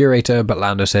museum curator, but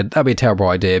Lando said that'd be a terrible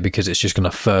idea because it's just going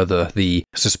to further the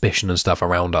suspicion and stuff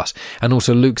around us. And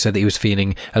also Luke said that he was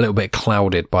feeling a little bit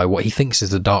clouded by what he thinks is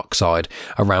the dark side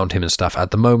around him and stuff at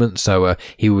the moment, so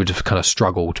he would kind of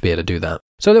struggle to be able to do that.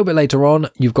 So a little bit later on,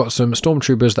 you've got some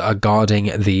stormtroopers that are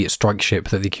guarding the strike ship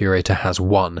that the curator has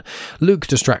won. Luke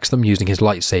distracts them using his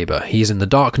lightsaber. He's in the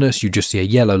darkness, you just see a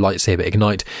yellow lightsaber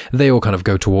ignite. They all kind of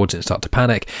go towards it and start to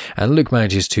panic, and Luke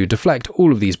manages to deflect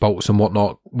all of these bolts and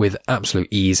whatnot with absolute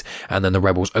ease, and then the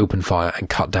rebels open fire and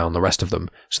cut down the rest of them.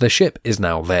 So their ship is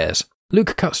now theirs.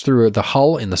 Luke cuts through the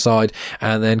hull in the side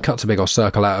and then cuts a big old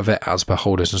circle out of it as per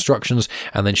Holdo's instructions,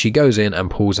 and then she goes in and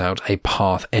pulls out a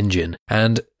path engine.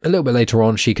 And a little bit later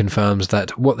on, she confirms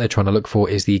that what they're trying to look for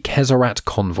is the Kezarat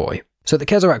convoy. So the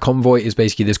Kezarek convoy is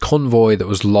basically this convoy that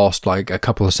was lost like a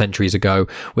couple of centuries ago,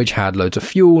 which had loads of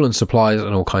fuel and supplies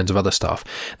and all kinds of other stuff.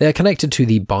 They are connected to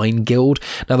the Bind Guild.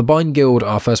 Now the Bind Guild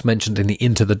are first mentioned in the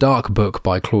Into the Dark book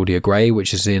by Claudia Gray,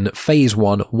 which is in Phase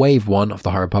 1, Wave 1 of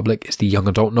the High Republic. It's the young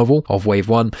adult novel of Wave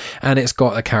 1, and it's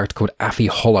got a character called Affie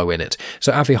Hollow in it.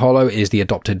 So Affie Hollow is the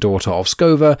adopted daughter of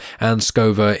Scova, and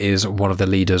Scova is one of the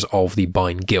leaders of the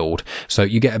Bind Guild. So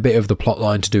you get a bit of the plot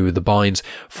line to do with the Binds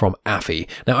from Affie.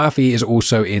 Now Affie is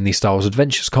also in the Star Wars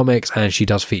Adventures comics, and she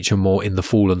does feature more in the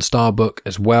Fallen Star book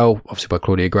as well, obviously by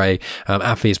Claudia Gray.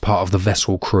 Affie is part of the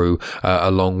vessel crew,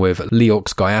 along with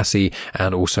Leox Gyasi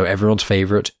and also everyone's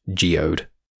favourite, Geode.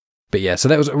 But yeah, so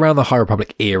that was around the High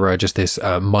Republic era, just this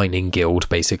mining guild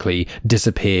basically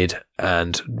disappeared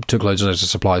and took loads and loads of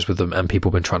supplies with them, and people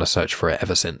have been trying to search for it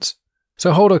ever since.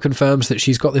 So Holdo confirms that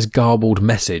she's got this garbled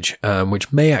message,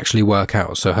 which may actually work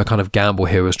out. So her kind of gamble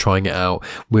here was trying it out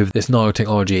with this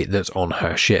nanotechnology that's on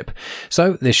her ship.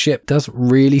 So this ship doesn't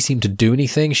really seem to do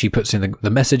anything. She puts in the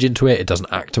message into it. It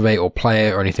doesn't activate or play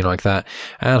it or anything like that.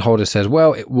 And Holdo says,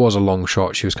 well, it was a long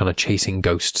shot. She was kind of chasing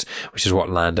ghosts, which is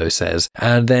what Lando says.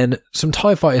 And then some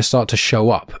TIE fighters start to show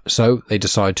up. So they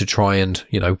decide to try and,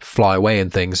 fly away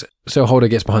and things. So Holdo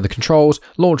gets behind the controls,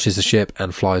 launches the ship,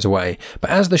 and flies away.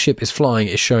 But as the ship is flying,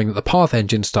 it's showing that the path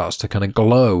engine starts to kind of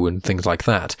glow and things like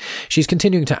that. She's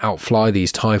continuing to outfly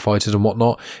these TIE fighters and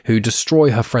whatnot, who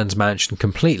destroy her friend's mansion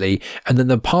completely, and then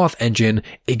the path engine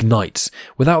ignites,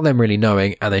 without them really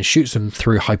knowing, and then shoots them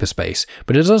through hyperspace.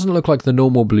 But it doesn't look like the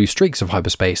normal blue streaks of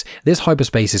hyperspace. This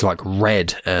hyperspace is like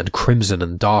red and crimson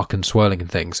and dark and swirling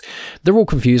and things. They're all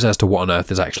confused as to what on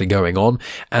earth is actually going on,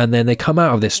 and then they come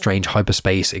out of this strange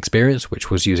hyperspace experience, which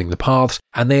was using the paths,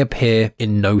 and they appear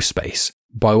in no space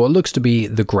by what looks to be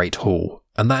the Great Hall.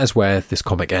 And that is where this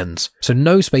comic ends. So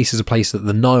No Space is a place that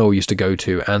the Nihil used to go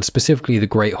to, and specifically the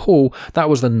Great Hall, that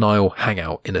was the Nihil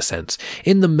hangout in a sense.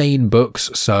 In the main books,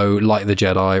 so like the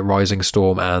Jedi, Rising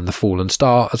Storm and the Fallen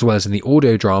Star, as well as in the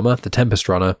audio drama, The Tempest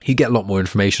Runner, you get a lot more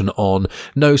information on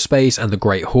No Space and the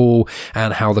Great Hall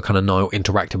and how the kind of Nihil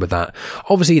interacted with that.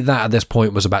 Obviously that at this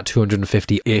point was about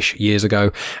 250-ish years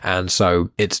ago, and so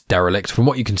it's derelict. From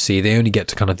what you can see, they only get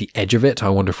to kind of the edge of it. I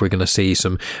wonder if we're going to see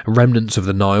some remnants of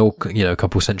the Nihil, a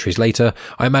couple centuries later.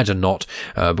 I imagine not,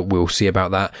 but we'll see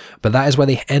about that. But that is where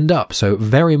they end up. So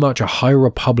very much a High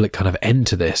Republic kind of end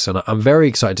to this. And I'm very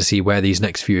excited to see where these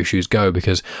next few issues go,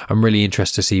 because I'm really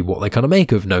interested to see what they kind of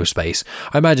make of No Space.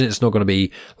 I imagine it's not going to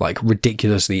be like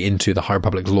ridiculously into the High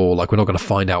Republic lore. Like we're not going to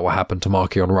find out what happened to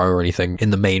Marchion Ro or anything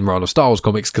in the main run of Star Wars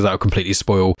comics, because that would completely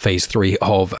spoil Phase 3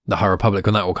 of the High Republic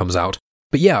when that all comes out.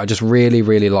 But yeah, I just really,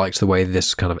 really liked the way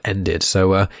this kind of ended.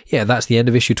 So yeah, that's the end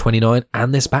of issue 29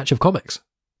 and this batch of comics.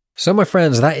 So my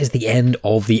friends, that is the end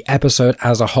of the episode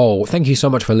as a whole. Thank you so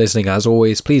much for listening. As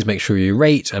always, please make sure you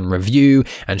rate and review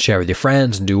and share with your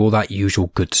friends and do all that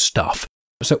usual good stuff.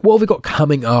 So what have we got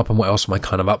coming up, and what else am I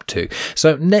kind of up to?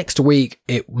 So next week,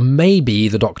 it may be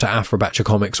the Dr. Aphra batch of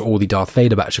comics or the Darth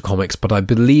Vader batch of comics, but I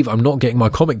believe I'm not getting my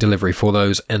comic delivery for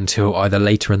those until either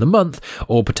later in the month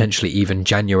or potentially even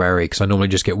January, because I normally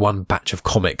just get one batch of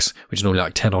comics, which is normally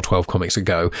like 10 or 12 comics a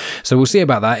go. So we'll see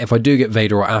about that. If I do get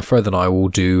Vader or Aphra, then I will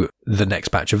do the next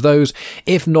batch of those.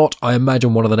 If not, I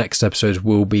imagine one of the next episodes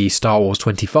will be Star Wars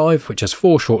 25, which has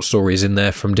 4 short stories in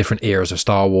there from different eras of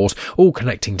Star Wars, all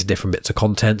connecting to different bits of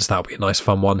content. So that'll be a nice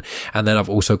fun one. And then I've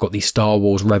also got the Star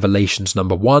Wars Revelations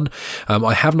 #1.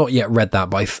 I have not yet read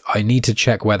that, but I need to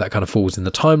check where that kind of falls in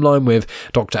the timeline with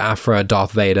Dr. Aphra,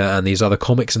 Darth Vader, and these other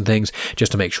comics and things,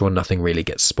 just to make sure nothing really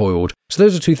gets spoiled. So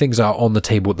those are 2 things that are on the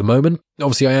table at the moment.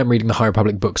 Obviously, I am reading the High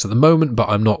Republic books at the moment, but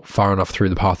I'm not far enough through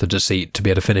the Path of Deceit to be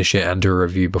able to finish it and do a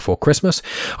review before Christmas.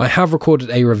 I have recorded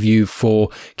a review for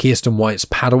Kirsten White's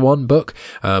Padawan book,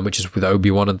 which is with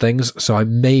Obi-Wan and things, so I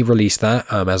may release that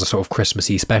as a sort of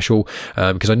Christmassy special,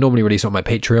 because I normally release it on my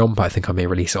Patreon, but I think I may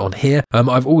release it on here.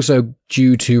 I've also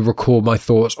due to record my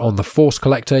thoughts on the Force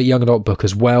Collector young adult book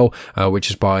as well, which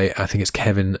is by, I think it's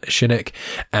Kevin Shinnick,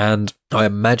 and I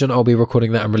imagine I'll be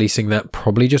recording that and releasing that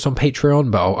probably just on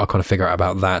Patreon, but I'll kind of figure out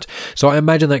about that. So I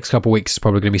imagine the next couple of weeks is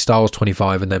probably going to be Star Wars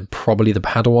 25 and then probably the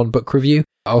Padawan book review.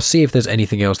 I'll see if there's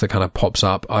anything else that kind of pops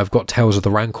up. I've got Tales of the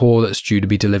Rancor that's due to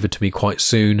be delivered to me quite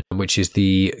soon, which is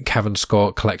the Cavan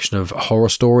Scott collection of horror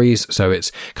stories. So it's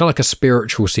kind of like a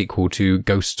spiritual sequel to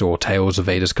Ghosts or Tales of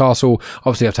Vader's Castle.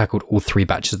 Obviously, I've tackled all 3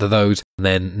 batches of those. And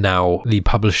then now the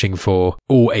publishing for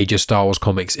all ages Star Wars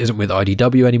comics isn't with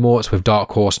IDW anymore, it's with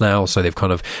Dark Horse now, so they've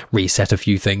kind of reset a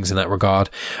few things in that regard.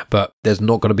 But there's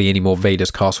not going to be any more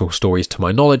Vader's Castle stories to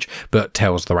my knowledge, but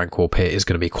Tales of the Rancor Pit is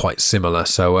going to be quite similar.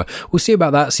 So we'll see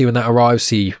about that, see when that arrives,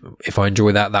 see if I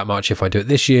enjoy that much. If I do it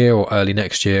this year or early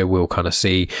next year, we'll kind of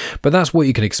see. But that's what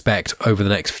you can expect over the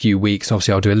next few weeks.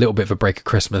 Obviously, I'll do a little bit of a break at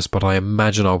Christmas, but I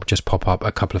imagine I'll just pop up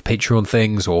a couple of Patreon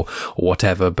things or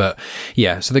whatever. But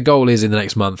yeah, so the goal is in the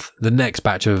next month, the next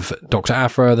batch of Dr.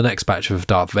 Aphra, the next batch of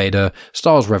Darth Vader,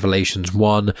 Star Wars Revelations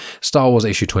 1, Star Wars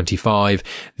issue 25,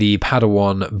 the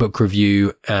Padawan book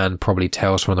review, and probably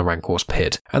Tales from the Rancor's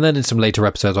Pit. And then in some later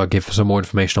episodes, I'll give some more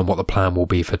information on what the plan will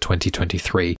be for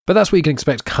 2023. But that's what you can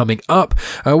expect coming up.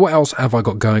 What else have I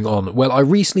got going on? Well, I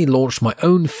recently launched my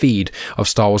own feed of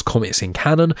Star Wars comics in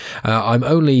canon. I'm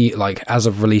only, as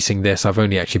of releasing this, I've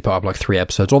only actually put up 3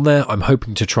 episodes on there. I'm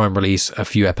hoping to try and release a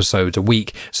few episodes a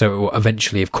week, so it will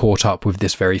eventually have caught up with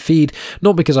this very feed.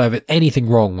 Not because I have anything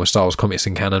wrong with Star Wars comics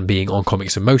in canon being on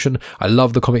Comics in Motion. I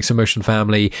love the Comics in Motion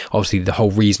family. Obviously, the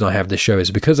whole reason I have this show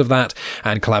is because of that,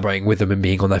 and collaborating with them and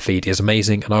being on their feed is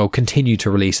amazing, and I will continue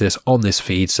to release this on this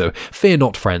feed, so fear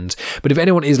not, friends. But if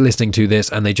anyone is listening to this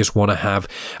and they just want to have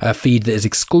a feed that is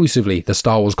exclusively the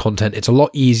Star Wars content, it's a lot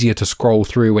easier to scroll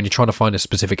through. When you're trying to find a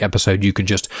specific episode, you can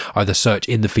just either search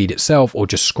in the feed itself or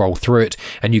just scroll through it,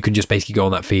 and you can just basically go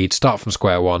on that feed, start from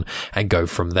square one, and go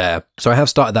from there. So I have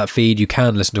started that feed. You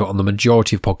can listen to it on the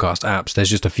majority of podcast apps. There's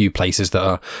just a few places that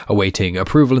are awaiting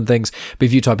approval and things, but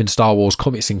if you type in Star Wars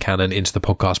comics in canon into the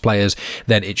podcast players,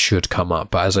 then it should come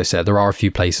up. But as I said, there are a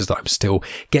few places that I'm still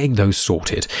getting those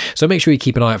sorted, so make sure you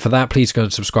keep an eye out for that. Please go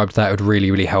and subscribe to that. It would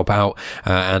really help out.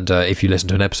 And if you listen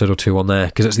to an episode or two on there,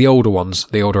 because it's the older ones,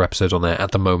 the older episodes on there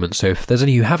at the moment, so if there's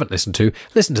any you haven't listened to,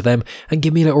 listen to them and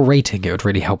give me a little rating. It would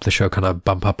really help the show kind of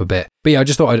bump up a bit. But yeah, I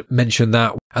just thought I'd mention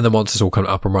that, and then once it's all kind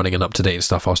of up and running and up to date and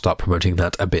stuff, I'll start promoting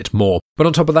that a bit more. But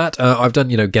on top of that, I've done,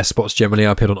 guest spots generally.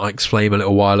 I appeared on Ike's Flame a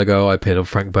little while ago. I appeared on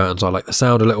Frank Burton's I Like the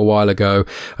Sound a little while ago.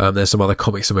 There's some other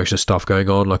Comics in Motion stuff going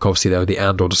on, obviously there were the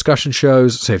Andor discussion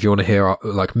shows, so if you want to hear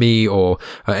me or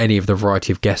any of the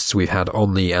variety of guests we've had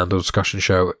on the Andor discussion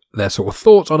show, their sort of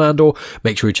thoughts on Andor,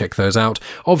 make sure you check those out.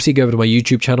 Obviously go over to my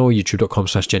YouTube channel,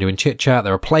 youtube.com/genuinechitchat.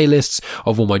 There are playlists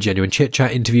of all my Genuine Chit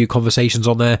Chat interview conversations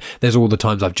on there. There's all the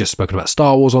times I've just spoken about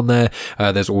Star Wars on there.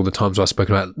 There's all the times I've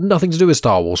spoken about nothing to do with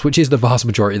Star Wars, which is the vast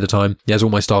majority of the time. There's all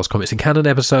my Star Wars comics in canon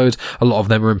episodes. A lot of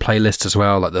them are in playlists as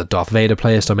well, like the Darth Vader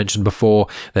playlist I mentioned before.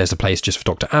 There's a place just for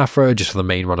Dr. Aphra, just for the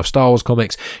main run of Star Wars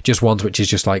comics, just ones which is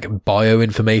just bio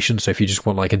information, so if you just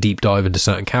want a deep dive into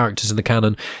certain characters in the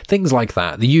canon, things like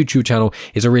that. The YouTube channel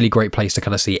is a really great place to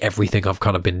kind of see everything I've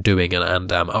kind of been doing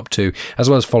and up to, as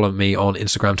well as following me on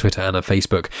Instagram, Twitter, and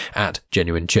Facebook at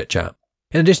Genuine Chit Chat.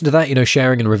 In addition to that,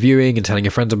 sharing and reviewing and telling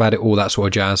your friends about it, all that sort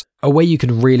of jazz. A way you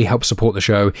can really help support the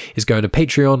show is going to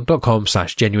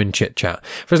patreon.com/genuinechitchat.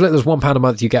 For as little as £1 a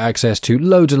month, you get access to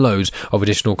loads and loads of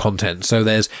additional content. So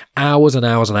there's hours and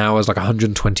hours and hours,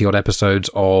 120 odd episodes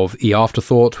of The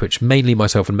Afterthought, which mainly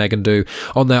myself and Megan do.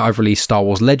 On there, I've released Star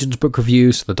Wars Legends book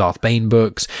reviews, the Darth Bane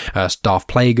books, Darth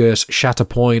Plagueis,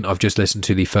 Shatterpoint. I've just listened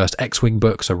to the first X-Wing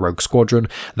book, so Rogue Squadron.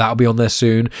 That'll be on there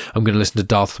soon. I'm going to listen to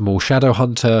Darth Maul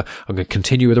Shadowhunter. I'm going to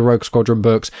continue with the Rogue Squadron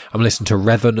books. I'm listening to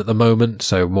Revan at the moment,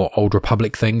 so more Old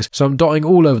Republic things. So I'm dotting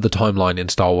all over the timeline in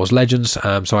Star Wars Legends,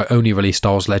 so I only release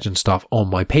Star Wars Legends stuff on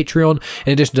my Patreon.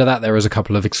 In addition to that, there is a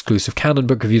couple of exclusive canon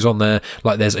book reviews on there,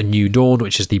 there's A New Dawn,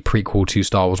 which is the prequel to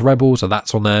Star Wars Rebels, so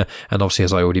that's on there. And obviously,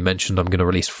 as I already mentioned, I'm going to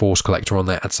release Force Collector on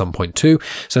there at some point too.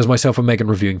 So there's myself and Megan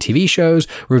reviewing TV shows,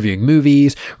 reviewing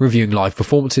movies, reviewing live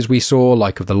performances we saw,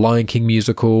 of the Lion King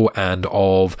musical and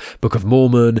of Book of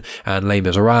Mormon and Les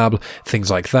Miserables, things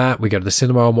like that. We go to the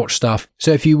cinema and watch stuff.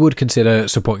 So if you would consider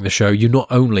supporting the show, you not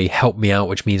only help me out,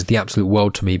 which means the absolute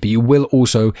world to me, but you will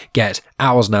also get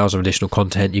hours and hours of additional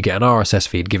content. You get an RSS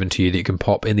feed given to you that you can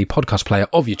pop in the podcast player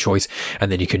of your choice,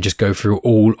 and then you can just go through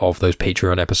all of those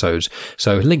Patreon episodes.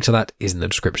 So link to that is in the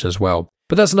description as well.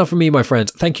 But that's enough from me, my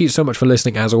friends. Thank you so much for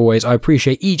listening, as always. I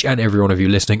appreciate each and every one of you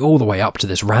listening all the way up to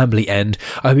this rambly end.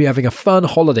 I hope you're having a fun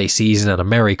holiday season and a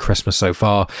Merry Christmas so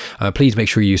far. Please make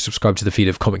sure you subscribe to the feed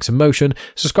of Comics in Motion,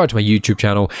 subscribe to my YouTube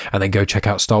channel, and then go check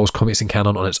out Star Wars Comics in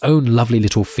Canon on its own lovely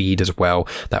little feed as well.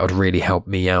 That would really help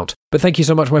me out. But thank you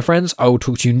so much, my friends. I will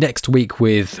talk to you next week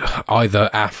with either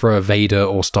Aphra, Vader,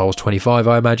 or Star Wars 25,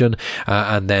 I imagine,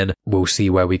 and then we'll see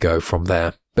where we go from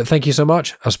there. But thank you so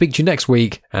much. I'll speak to you next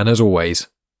week, and as always,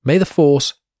 may the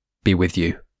Force be with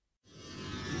you.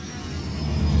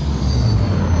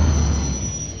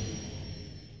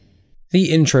 The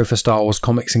intro for Star Wars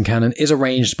Comics in Canon is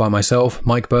arranged by myself,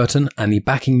 Mike Burton, and the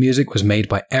backing music was made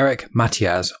by Eric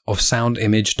Matias of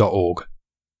soundimage.org.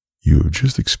 You have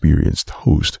just experienced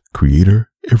host,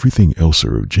 creator, everything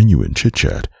elser of Genuine Chit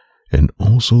Chat, and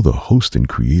also the host and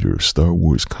creator of Star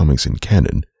Wars Comics in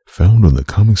Canon, found on the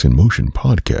Comics in Motion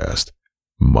podcast,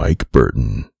 Mike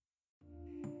Burton.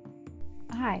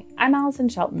 Hi, I'm Allison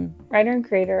Shelton, writer and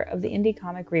creator of the indie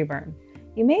comic Reburn.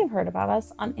 You may have heard about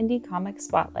us on Indie Comic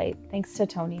Spotlight thanks to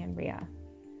Tony and Rhea.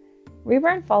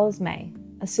 Reburn follows May,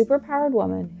 a superpowered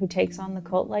woman who takes on the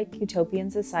cult-like utopian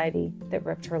society that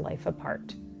ripped her life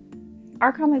apart.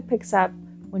 Our comic picks up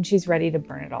when she's ready to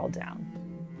burn it all down.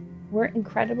 We're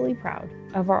incredibly proud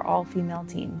of our all-female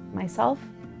team. Myself,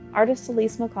 artist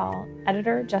Elise McCall,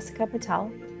 editor Jessica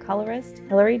Patel, colorist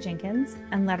Hilary Jenkins,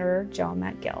 and letterer Joe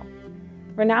McGill.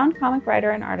 Renowned comic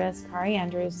writer and artist Kari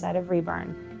Andrews said of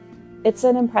Reburn, "It's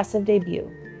an impressive debut,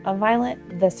 a violent,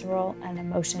 visceral, and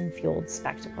emotion-fueled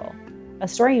spectacle. A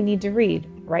story you need to read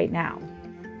right now."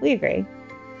 We agree.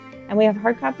 And we have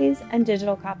hard copies and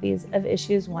digital copies of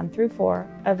issues 1 through 4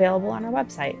 available on our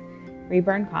website,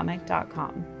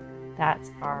 reburncomic.com.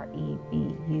 That's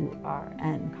REBURN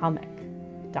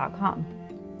comic.com.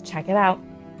 Check it out.